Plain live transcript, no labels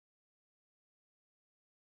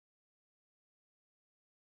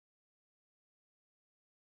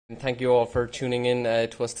Thank you all for tuning in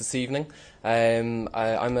to us this evening. I'm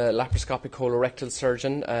a laparoscopic colorectal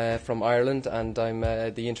surgeon from Ireland, and I'm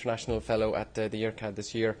the International Fellow at the IRCAD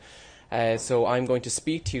this year. So I'm going to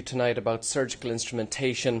speak to you tonight about surgical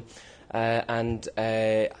instrumentation and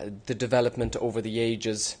the development over the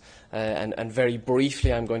ages. And very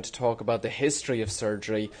briefly, I'm going to talk about the history of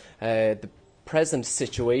surgery, the present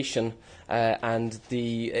situation, and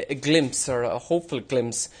a glimpse, or a hopeful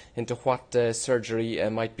glimpse, into what surgery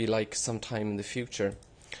might be like sometime in the future.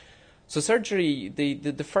 So surgery,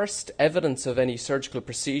 the first evidence of any surgical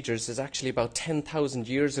procedures is actually about 10,000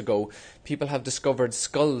 years ago. People have discovered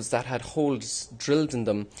skulls that had holes drilled in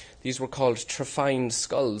them. These were called trephined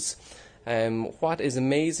skulls. What is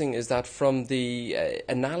amazing is that from the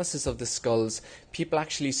analysis of the skulls, people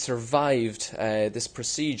actually survived this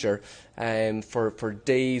procedure for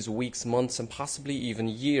days, weeks, months, and possibly even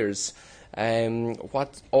years.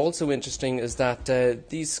 What's also interesting is that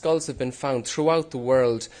these skulls have been found throughout the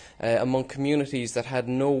world among communities that had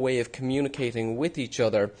no way of communicating with each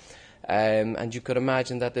other. And you could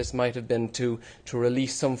imagine that this might have been to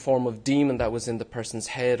release some form of demon that was in the person's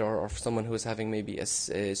head, or someone who was having maybe a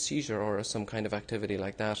seizure or some kind of activity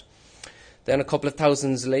like that. Then a couple of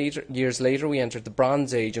years later, we entered the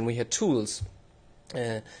Bronze Age, and we had tools.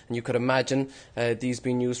 And you could imagine these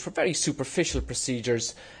being used for very superficial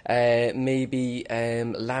procedures, maybe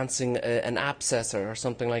lancing an abscess or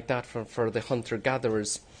something like that for the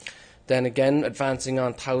hunter-gatherers. Then again, advancing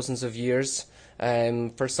on thousands of years,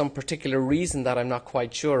 for some particular reason that I'm not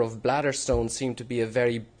quite sure of, bladder stones seem to be a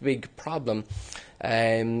very big problem.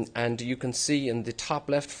 And you can see in the top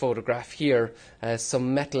left photograph here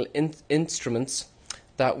some metal instruments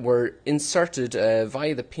that were inserted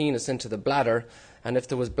via the penis into the bladder, and if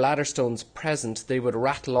there was bladder stones present, they would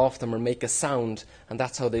rattle off them or make a sound, and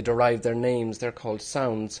that's how they derived their names. They're called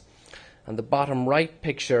sounds. And the bottom right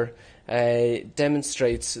picture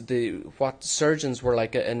demonstrates what surgeons were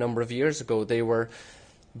like a number of years ago. They were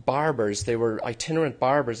barbers. They were itinerant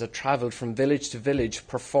barbers that travelled from village to village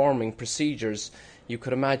performing procedures. You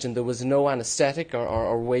could imagine there was no anaesthetic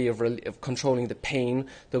or way of controlling the pain.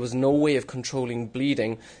 There was no way of controlling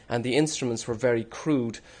bleeding, and the instruments were very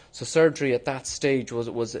crude. So surgery at that stage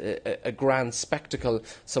was a grand spectacle.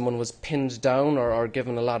 Someone was pinned down or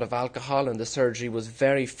given a lot of alcohol, and the surgery was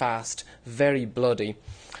very fast, very bloody.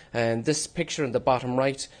 And this picture in the bottom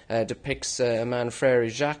right depicts a man, Frere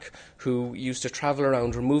Jacques, who used to travel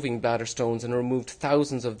around removing bladder stones, and removed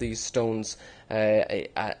thousands of these stones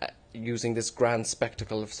using this grand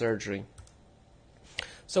spectacle of surgery.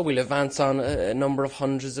 So we'll advance on a number of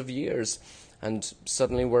hundreds of years, and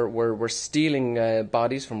suddenly we're stealing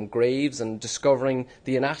bodies from graves and discovering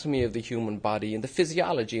the anatomy of the human body and the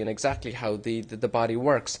physiology and exactly how the body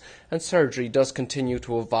works. And surgery does continue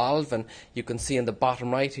to evolve, and you can see in the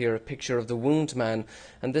bottom right here a picture of the wound man,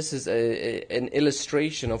 and this is an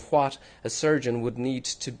illustration of what a surgeon would need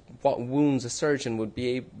to, what wounds a surgeon would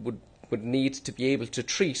need to be able to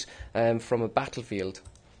treat from a battlefield.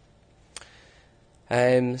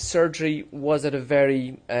 Surgery was at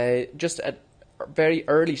very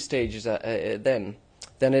early stages then.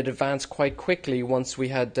 Then it advanced quite quickly once we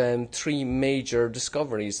had three major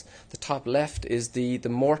discoveries. The top left is the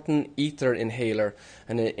Morton ether inhaler,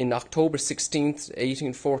 and in October 16th,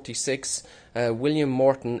 1846, William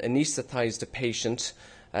Morton anaesthetized a patient,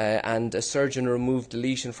 and a surgeon removed the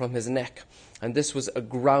lesion from his neck. And this was a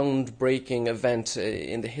groundbreaking event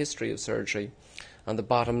in the history of surgery. On the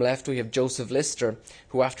bottom left, we have Joseph Lister,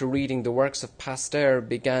 who, after reading the works of Pasteur,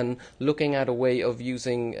 began looking at a way of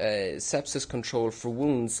using sepsis control for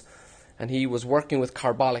wounds. And he was working with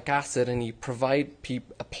carbolic acid, and he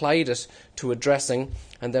applied it to a dressing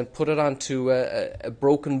and then put it onto a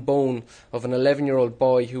broken bone of an 11-year-old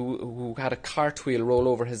boy who had a cartwheel roll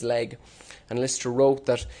over his leg. And Lister wrote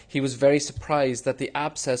that he was very surprised that the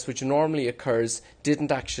abscess, which normally occurs,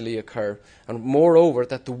 didn't actually occur, and moreover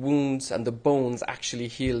that the wounds and the bones actually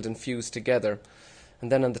healed and fused together.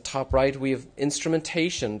 And then on the top right we have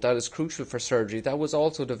instrumentation that is crucial for surgery. That was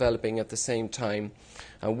also developing at the same time.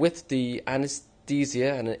 And with the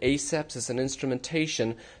anesthesia and asepsis and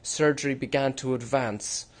instrumentation, surgery began to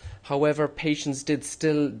advance. However, patients did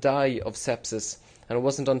still die of sepsis. And it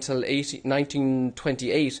wasn't until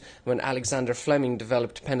 1928, when Alexander Fleming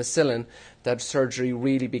developed penicillin, that surgery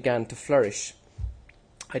really began to flourish.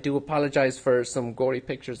 I do apologise for some gory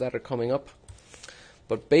pictures that are coming up.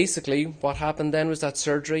 But basically, what happened then was that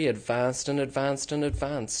surgery advanced and advanced and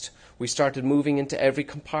advanced. We started moving into every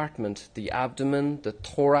compartment: the abdomen, the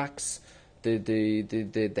thorax,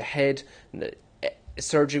 the head.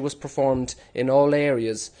 Surgery was performed in all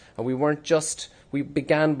areas, and we weren't just We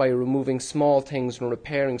began by removing small things and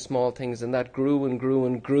repairing small things, and that grew and grew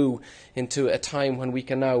and grew into a time when we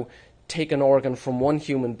can now take an organ from one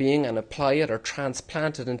human being and apply it or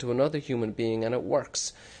transplant it into another human being, and it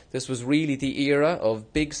works. This was really the era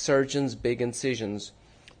of big surgeons, big incisions.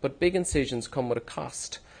 But big incisions come with a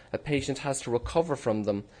cost. A patient has to recover from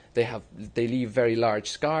them. They leave very large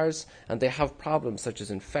scars, and they have problems such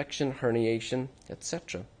as infection, herniation,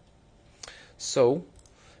 etc. So,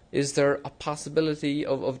 is there a possibility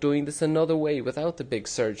of doing this another way without the big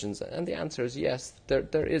surgeons? And the answer is yes.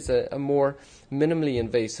 There is a more minimally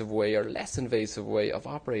invasive way or less invasive way of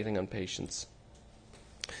operating on patients.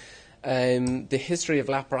 The history of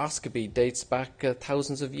laparoscopy dates back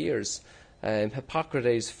thousands of years.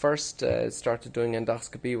 Hippocrates first started doing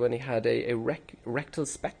endoscopy when he had a rectal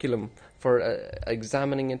speculum for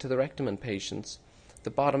examining into the rectum in patients. The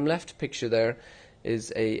bottom left picture there is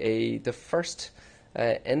the first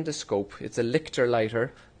endoscope. It's a Lichter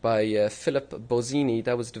lighter by Philip Bozzini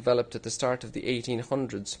that was developed at the start of the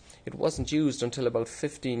 1800s. It wasn't used until about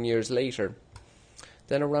 15 years later.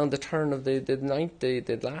 Then around the turn of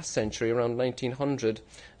the last century, around 1900,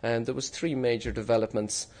 there was three major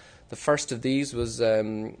developments. The first of these was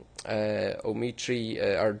Dmitri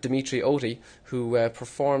Oti, who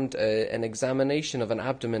performed an examination of an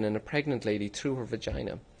abdomen in a pregnant lady through her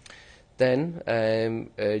vagina. Then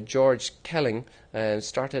George Kelling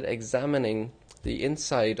started examining the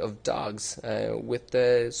inside of dogs with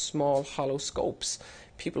small hollow scopes.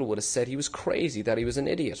 People would have said he was crazy, that he was an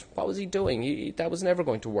idiot. What was he doing? That was never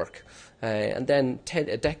going to work. And then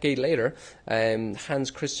a decade later,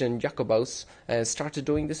 Hans Christian Jacobaus started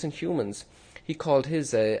doing this in humans. He called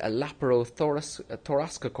his a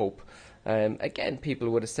laparothoracoscope. Again,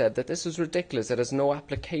 people would have said that this is ridiculous, it has no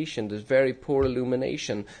application, there's very poor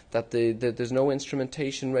illumination, that there's no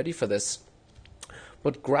instrumentation ready for this.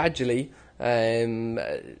 But gradually,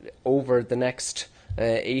 over the next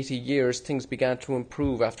 80 years, things began to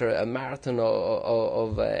improve after a marathon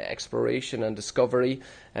of exploration and discovery.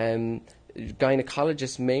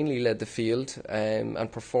 Gynecologists mainly led the field and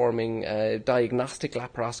performing diagnostic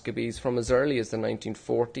laparoscopies from as early as the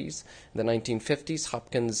 1940s. In the 1950s,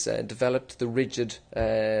 Hopkins developed the rigid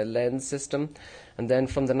lens system. And then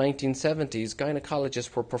from the 1970s,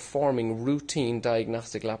 gynecologists were performing routine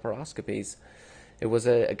diagnostic laparoscopies. It was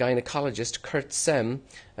a gynecologist, Kurt Sem,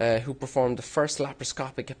 who performed the first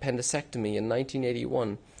laparoscopic appendectomy in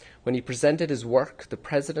 1981. When he presented his work, the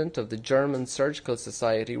president of the German Surgical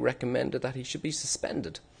Society recommended that he should be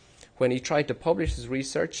suspended. When he tried to publish his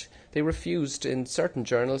research, they refused in certain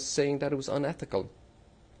journals, saying that it was unethical.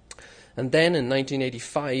 And then in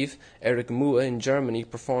 1985, Erich Muhe in Germany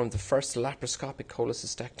performed the first laparoscopic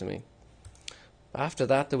cholecystectomy. After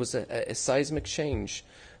that, there was a seismic change.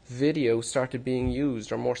 Video started being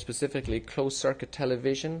used, or more specifically closed-circuit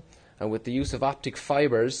television, and with the use of optic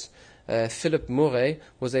fibers, Philip Murray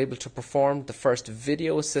was able to perform the first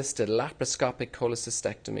video-assisted laparoscopic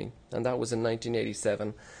cholecystectomy, and that was in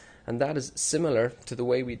 1987. And that is similar to the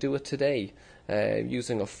way we do it today,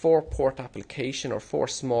 using a 4-port application or 4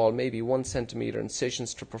 small, maybe 1 centimeter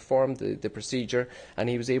incisions to perform the procedure, and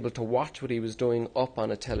he was able to watch what he was doing up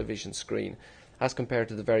on a television screen, as compared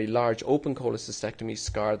to the very large open cholecystectomy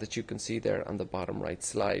scar that you can see there on the bottom right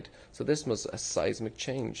slide. So this was a seismic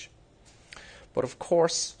change. But of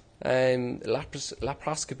course,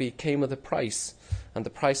 laparoscopy came with a price, and the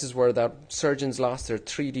prices were that surgeons lost their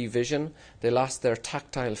 3D vision, they lost their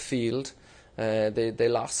tactile field, they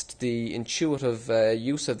lost the intuitive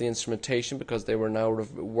use of the instrumentation because they were now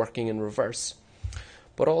working in reverse.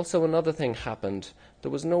 But also another thing happened.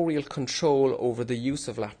 There was no real control over the use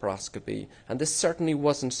of laparoscopy, and this certainly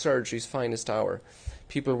wasn't surgery's finest hour.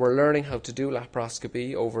 People were learning how to do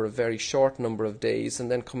laparoscopy over a very short number of days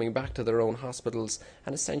and then coming back to their own hospitals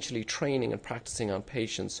and essentially training and practicing on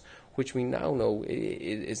patients, which we now know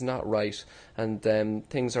is not right, and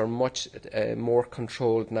things are much more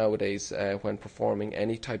controlled nowadays when performing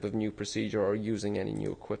any type of new procedure or using any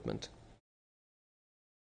new equipment.